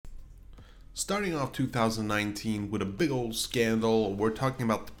Starting off 2019 with a big old scandal, we're talking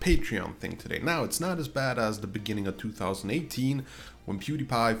about the Patreon thing today. Now, it's not as bad as the beginning of 2018 when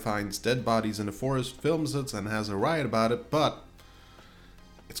PewDiePie finds dead bodies in the forest, films it, and has a riot about it, but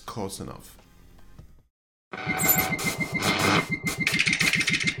it's close enough.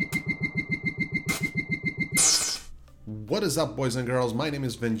 What is up, boys and girls? My name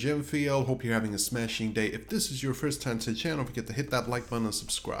is Ben Gemfield. Hope you're having a smashing day. If this is your first time to the channel, don't forget to hit that like button and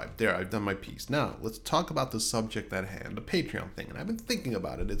subscribe. There, I've done my piece. Now, let's talk about the subject at hand, the Patreon thing. And I've been thinking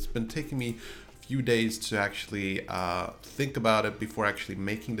about it. It's been taking me a few days to actually think about it before actually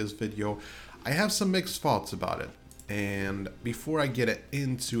making this video. I have some mixed thoughts about it. And before I get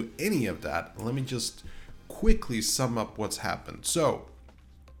into any of that, let me just quickly sum up what's happened. So,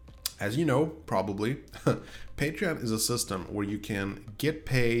 as you know, probably, Patreon is a system where you can get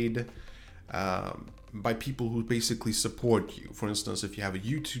paid by people who basically support you. For instance, if you have a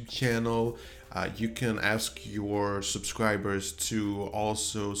YouTube channel, you can ask your subscribers to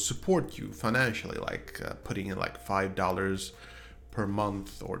also support you financially, like putting in like $5 per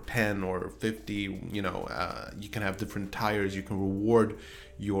month or 10 or 50. You can have different tiers. You can reward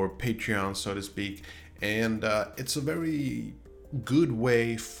your Patreon, so to speak. And it's a very good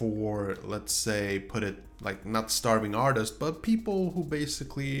way for, let's say, put it like, not starving artists, but people who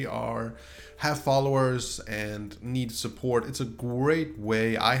basically have followers and need support. It's a great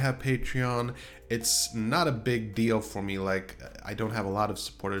way. I have Patreon. It's not a big deal for me. Like, I don't have a lot of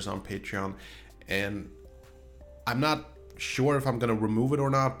supporters on Patreon, and I'm not sure if I'm gonna remove it or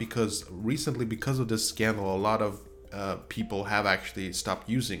not, because recently, because of this scandal, a lot of people have actually stopped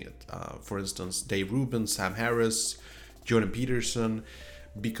using it. For instance, Dave Rubin, Sam Harris, Jordan Peterson,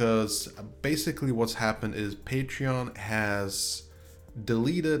 because basically what's happened is Patreon has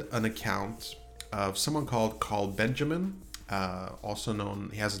deleted an account of someone called Carl Benjamin, also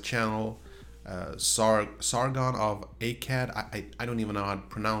known, he has a channel, Sargon of Akkad. I don't even know how to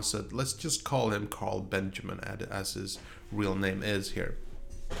pronounce it. Let's just call him Carl Benjamin as his real name is here.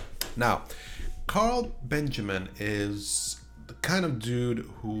 Now, Carl Benjamin is the kind of dude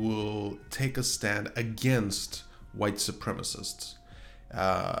who will take a stand against white supremacists.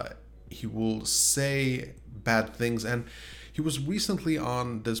 He will say bad things, and he was recently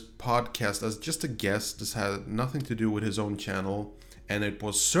on this podcast as just a guest. This had nothing to do with his own channel, and it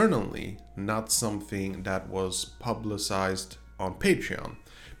was certainly not something that was publicized on Patreon.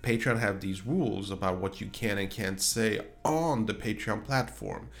 Patreon have these rules about what you can and can't say on the Patreon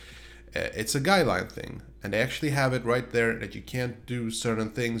platform. It's a guideline thing, and they actually have it right there that you can't do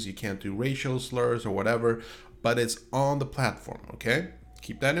certain things, you can't do racial slurs or whatever, but it's on the platform, okay?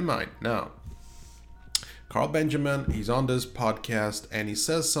 Keep that in mind. Now, Carl Benjamin, he's on this podcast and he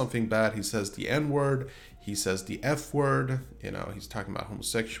says something bad. He says the N-word, he says the F-word, he's talking about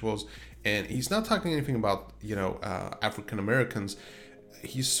homosexuals, and he's not talking anything about, African Americans.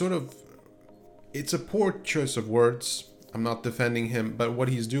 He's sort of, it's a poor choice of words. I'm not defending him, but what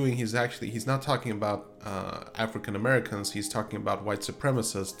he's doing, he's not talking about African Americans, he's talking about white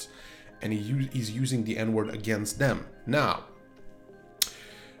supremacists, and he's using the N-word against them. Now,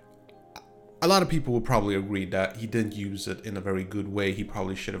 a lot of people will probably agree that he didn't use it in a very good way. He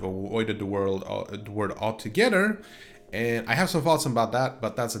probably should have avoided the word altogether, and I have some thoughts about that,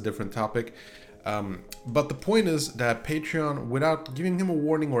 but that's a different topic. But the point is that Patreon, without giving him a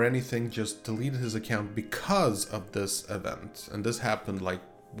warning or anything, just deleted his account because of this event. And this happened like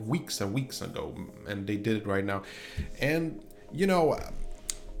weeks and weeks ago, and they did it right now. And,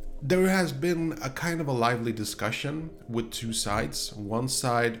 there has been a kind of a lively discussion with two sides. One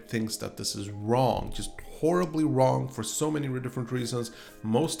side thinks that this is wrong, just horribly wrong for so many different reasons.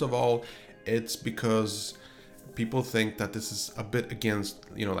 Most of all, it's because people think that this is a bit against,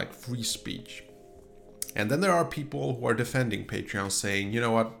 like free speech. And then there are people who are defending Patreon, saying, you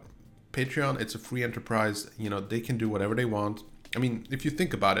know what, Patreon, it's a free enterprise, they can do whatever they want. I mean, if you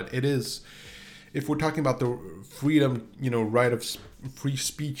think about it, it is, if we're talking about the freedom, right of free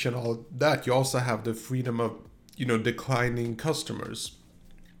speech and all that, you also have the freedom of, declining customers,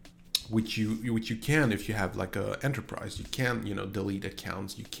 which you can if you have like a enterprise. You can, delete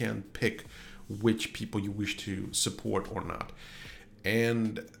accounts. You can pick which people you wish to support or not.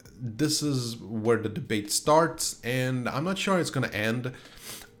 And this is where the debate starts, and I'm not sure it's going to end.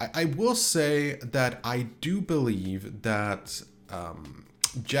 I will say that I do believe that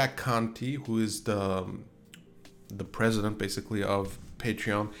Jack Conte, who is the president basically of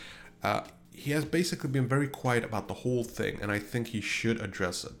Patreon, he has basically been very quiet about the whole thing, and I think he should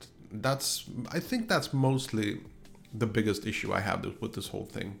address it. I think that's mostly the biggest issue I have with this whole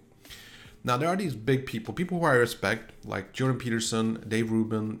thing. Now, there are these big people who I respect, like Jordan Peterson, Dave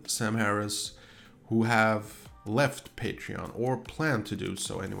Rubin, Sam Harris, who have left Patreon or plan to do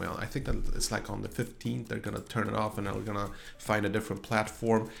so anyway. I think that it's like on the 15th, they're going to turn it off and they're going to find a different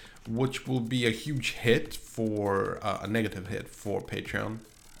platform, which will be a huge hit for, a negative hit for Patreon.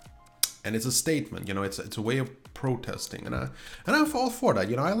 And it's a statement, you know, it's a way of protesting, and I'm all for that.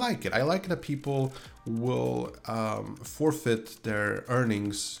 You know, I like it. I like that people will forfeit their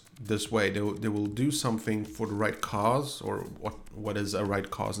earnings this way. They will do something for the right cause, or what is a right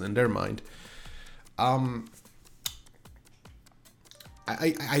cause in their mind. I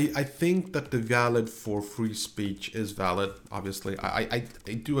think that the valid for free speech is valid. Obviously, I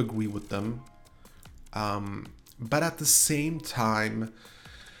do agree with them, but at the same time,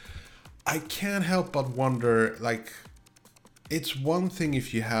 I can't help but wonder, like, it's one thing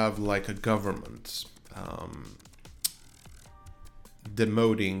if you have like a government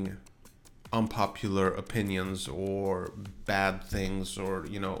demoting unpopular opinions or bad things, or,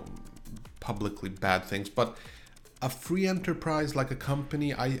 you know, publicly bad things, but a free enterprise like a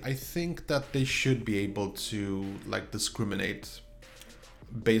company, I think that they should be able to like discriminate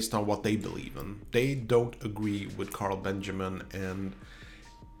based on what they believe in. They don't agree with Carl Benjamin, and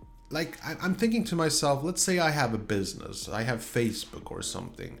like, I'm thinking to myself, let's say I have a business, I have Facebook or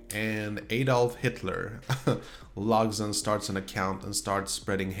something, and Adolf Hitler logs in, starts an account, and starts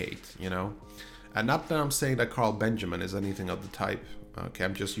spreading hate, you know? And not that I'm saying that Carl Benjamin is anything of the type, okay?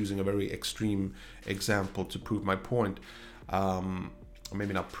 I'm just using a very extreme example to prove my point. Or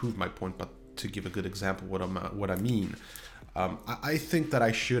maybe not prove my point, but to give a good example of what I mean. I think that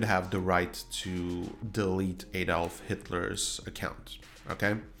I should have the right to delete Adolf Hitler's account,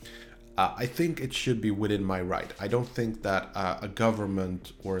 okay? I think it should be within my right. I don't think that a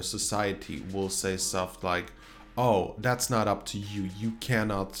government or a society will say stuff like, oh, that's not up to you. You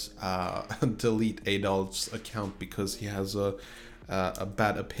cannot delete Adolf's account because he has a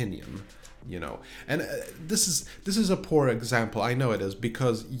bad opinion, you know. And this is a poor example. I know it is,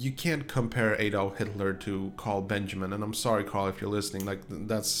 because you can't compare Adolf Hitler to Carl Benjamin. And I'm sorry, Carl, if you're listening. Like,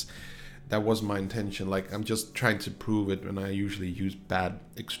 that was my intention. Like, I'm just trying to prove it, and I usually use bad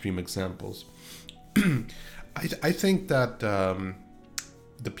extreme examples. I think that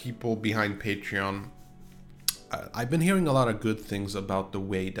the people behind Patreon, I've been hearing a lot of good things about the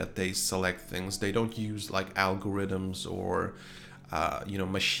way that they select things. They don't use like algorithms or you know,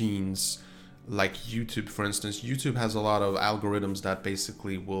 machines like YouTube, for instance. YouTube has a lot of algorithms that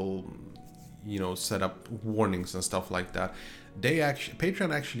basically will, you know, set up warnings and stuff like that.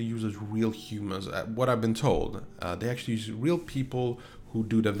 Patreon actually uses real humans. What I've been told, they actually use real people who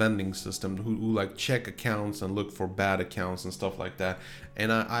do the vending system, who like check accounts and look for bad accounts and stuff like that.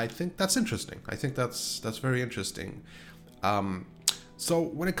 And I think that's interesting. I think that's very interesting. So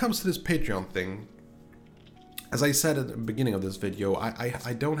when it comes to this Patreon thing, as I said at the beginning of this video,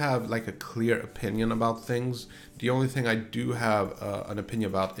 I don't have like a clear opinion about things. The only thing I do have an opinion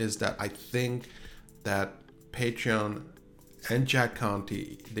about is that I think that Patreon and Jack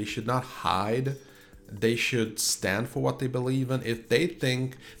Conte, they should not hide. They should stand for what they believe in. If they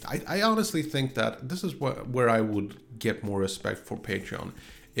think, I honestly think that this is where I would get more respect for Patreon.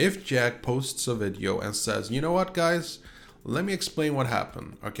 If Jack posts a video and says, you know what, guys, let me explain what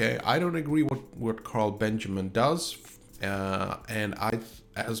happened, okay? I don't agree with what Carl Benjamin does, and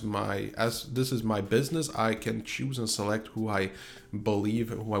as this is my business, I can choose and select who I believe,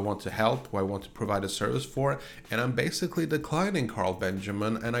 who I want to help, who I want to provide a service for, and I'm basically declining Carl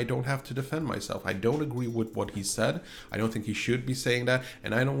Benjamin, and I don't have to defend myself. I don't agree with what he said. I don't think he should be saying that,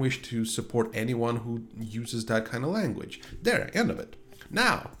 and I don't wish to support anyone who uses that kind of language. There, end of it.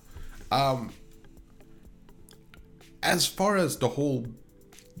 Now, as far as the whole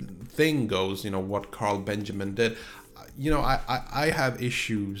thing goes, you know, what Carl Benjamin did, you know, I have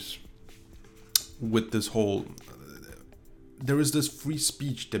issues with this whole, there is this free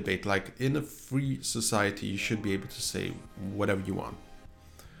speech debate. Like, in a free society, you should be able to say whatever you want.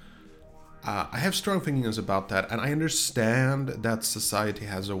 I have strong opinions about that, and I understand that society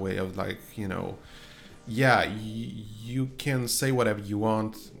has a way of, like, you know, yeah, you can say whatever you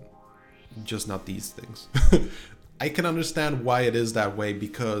want, just not these things. I can understand why it is that way,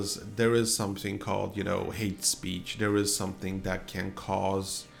 because there is something called, you know, hate speech. There is something that can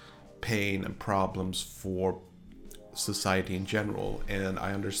cause pain and problems for society in general. And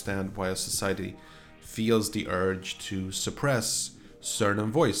I understand why a society feels the urge to suppress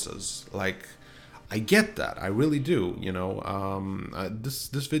certain voices. Like, I get that. I really do. You know,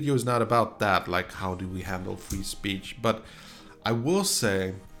 this video is not about that. Like, how do we handle free speech? But I will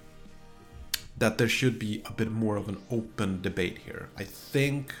say that there should be a bit more of an open debate here. I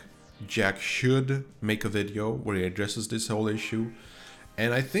think Jack should make a video where he addresses this whole issue.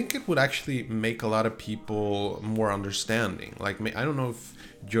 And I think it would actually make a lot of people more understanding. Like, I don't know if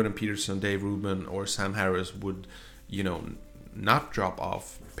Jordan Peterson, Dave Rubin, or Sam Harris would, not drop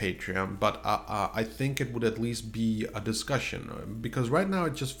off Patreon, but I think it would at least be a discussion. Because right now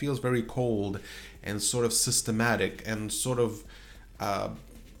it just feels very cold and sort of systematic and sort of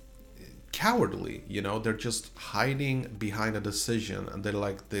cowardly. They're just hiding behind a decision, and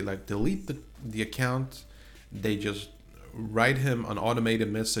they delete the account. They just write him an automated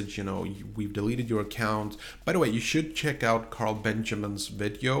message, we've deleted your account. By the way, you should check out Carl Benjamin's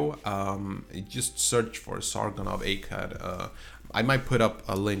video. Just search for Sargon of Akkad. I might put up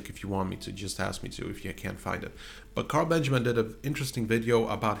a link if you want me to. Just ask me to if you can't find it. But Carl Benjamin did an interesting video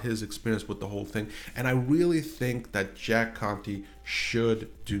about his experience with the whole thing. And I really think that Jack Conte should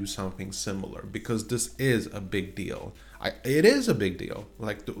do something similar, because this is a big deal. It is a big deal.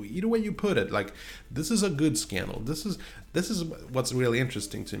 Like, either way you put it, like, this is a good scandal. This is what's really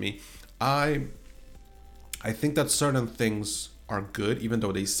interesting to me. I think that certain things are good, even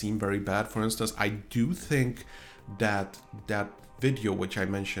though they seem very bad. For instance, I do think that video which I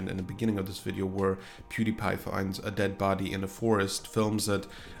mentioned in the beginning of this video, where PewDiePie finds a dead body in a forest, films it,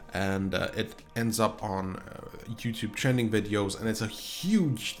 and it ends up on YouTube trending videos, and it's a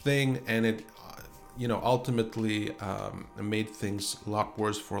huge thing, and it ultimately made things a lot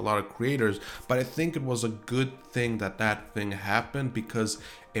worse for a lot of creators. But I think it was a good thing that thing happened, because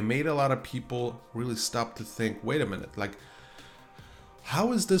it made a lot of people really stop to think, wait a minute, like,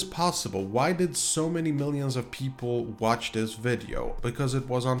 how is this possible? Why did so many millions of people watch this video? Because it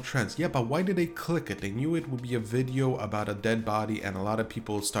was on trends. Yeah, but why did they click it? They knew it would be a video about a dead body, and a lot of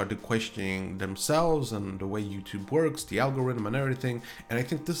people started questioning themselves and the way YouTube works, the algorithm and everything. And I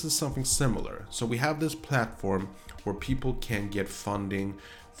think this is something similar. So we have this platform where people can get funding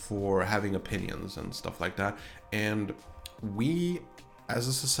for having opinions and stuff like that. And we, as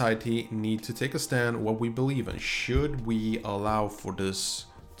a society, need to take a stand what we believe in. Should we allow for this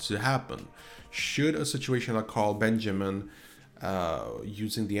to happen? Should a situation like Carl Benjamin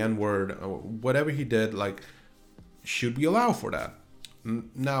using the N-word, whatever he did, like, should we allow for that?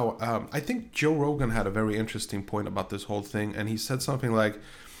 Now, I think Joe Rogan had a very interesting point about this whole thing, and he said something like,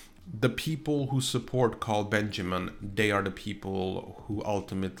 the people who support Carl Benjamin, they are the people who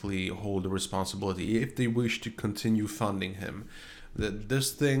ultimately hold the responsibility if they wish to continue funding him. That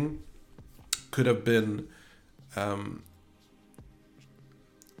this thing could have been, I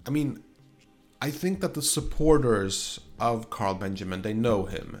think that the supporters of Carl Benjamin, they know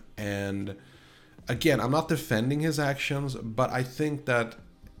him. And again, I'm not defending his actions, but I think that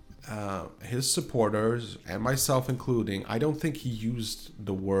his supporters, and myself including, I don't think he used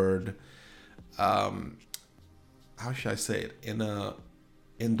the word, how should I say it,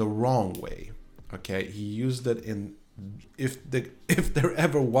 in the wrong way. Okay, he used it in, if there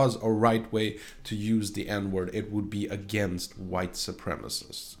ever was a right way to use the N-word, it would be against white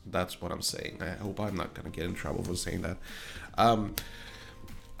supremacists. That's what I'm saying. I hope I'm not gonna get in trouble for saying that. I'm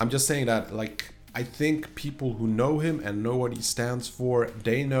just saying that, like, I think people who know him and know what he stands for,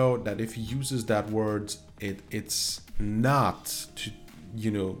 they know that if he uses that word, it's not to,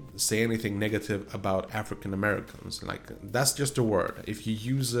 say anything negative about African Americans. Like, that's just a word. If you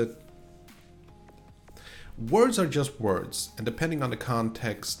use it, words are just words, and depending on the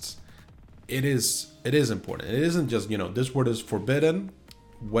context, it is important. It isn't just, this word is forbidden,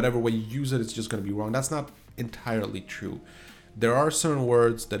 whatever way you use it, it's just going to be wrong. That's not entirely true. There are certain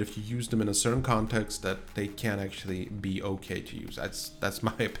words that if you use them in a certain context, that they can actually be okay to use. That's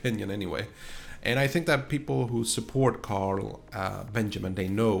my opinion anyway. And I think that people who support Carl Benjamin, they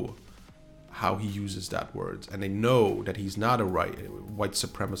know how he uses that word, and they know that he's not a white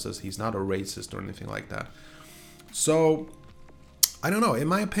supremacist, he's not a racist or anything like that. So I don't know, in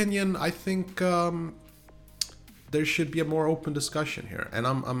my opinion, I think there should be a more open discussion here, and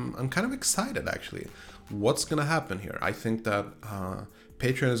I'm kind of excited actually what's gonna happen here. I think that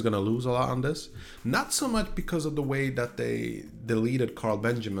Patreon is gonna lose a lot on this, not so much because of the way that they deleted Carl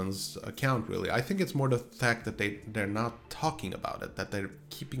Benjamin's account. Really, I think it's more the fact that they're not talking about it, that they're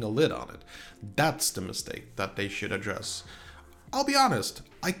keeping a lid on it. That's the mistake that they should address. I'll be honest,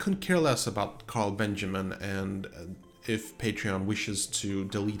 I couldn't care less about Carl Benjamin and if Patreon wishes to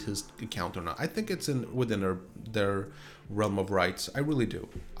delete his account or not. I think it's within their realm of rights. I really do.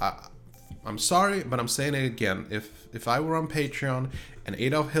 I'm sorry, but I'm saying it again. If I were on Patreon and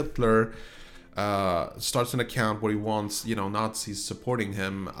Adolf Hitler starts an account where he wants, Nazis supporting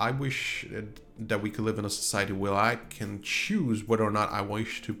him, I wish that we could live in a society where I can choose whether or not I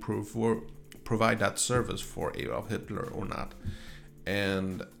wish to provide that service for Adolf Hitler or not.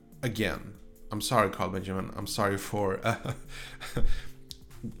 And again, I'm sorry, Carl Benjamin. I'm sorry for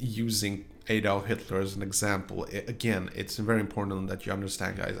using Adolf Hitler as an example. Again, it's very important that you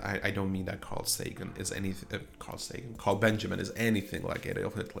understand, guys. I don't mean that Carl Benjamin is anything like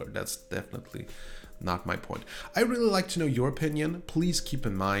Adolf Hitler. That's definitely not my point. I really like to know your opinion. Please keep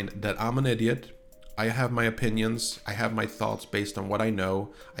in mind that I'm an idiot. I have my opinions. I have my thoughts based on what I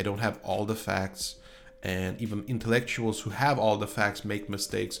know. I don't have all the facts. And even intellectuals who have all the facts make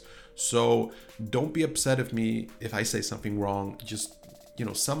mistakes. So don't be upset if I say something wrong. Just,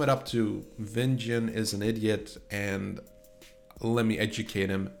 sum it up to Venjin is an idiot, and let me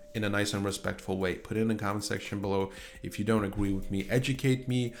educate him in a nice and respectful way. Put it in the comment section below if you don't agree with me. Educate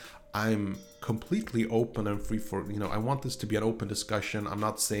me. I'm completely open and free for, I want this to be an open discussion. I'm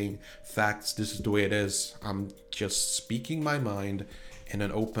not saying facts, this is the way it is. I'm just speaking my mind in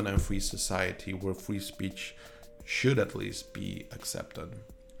an open and free society where free speech should at least be accepted.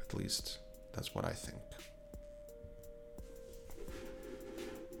 At least that's what I think.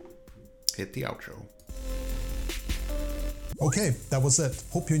 Hit the outro. Okay, that was it.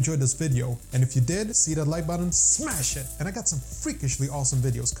 Hope you enjoyed this video. And if you did, see that like button, smash it. And I got some freakishly awesome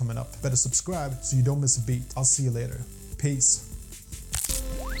videos coming up. Better subscribe so you don't miss a beat. I'll see you later. Peace.